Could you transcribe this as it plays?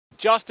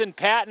Justin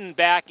Patton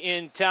back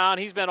in town.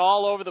 He's been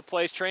all over the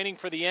place training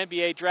for the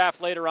NBA draft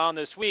later on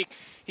this week.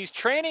 He's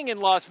training in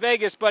Las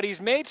Vegas, but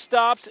he's made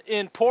stops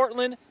in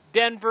Portland,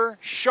 Denver,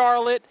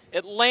 Charlotte,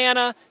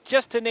 Atlanta,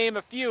 just to name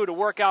a few, to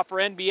work out for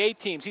NBA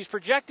teams. He's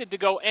projected to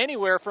go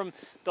anywhere from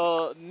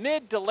the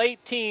mid to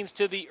late teens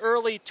to the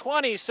early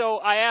 20s. So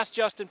I asked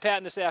Justin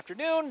Patton this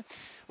afternoon,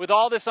 with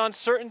all this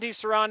uncertainty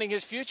surrounding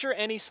his future,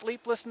 any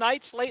sleepless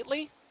nights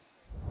lately?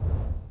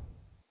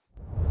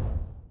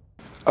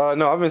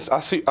 No, I've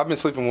been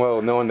sleeping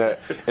well, knowing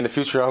that in the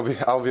future I'll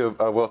be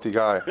a wealthy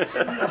guy.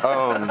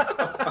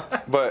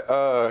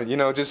 But you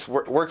know, just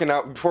working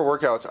out before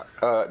workouts.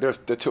 There's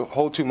the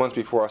whole 2 months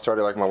before I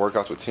started like my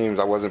workouts with teams.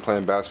 I wasn't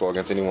playing basketball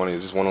against anyone. It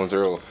was just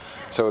 1-on-0.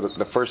 So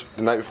the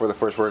night before the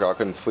first workout, I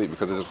couldn't sleep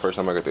because this is the first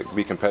time I got to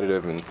be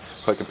competitive and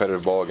play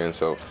competitive ball again.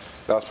 So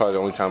that was probably the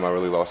only time I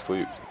really lost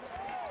sleep.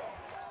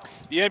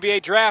 The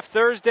NBA draft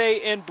Thursday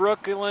in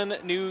Brooklyn,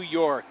 New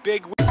York.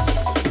 Big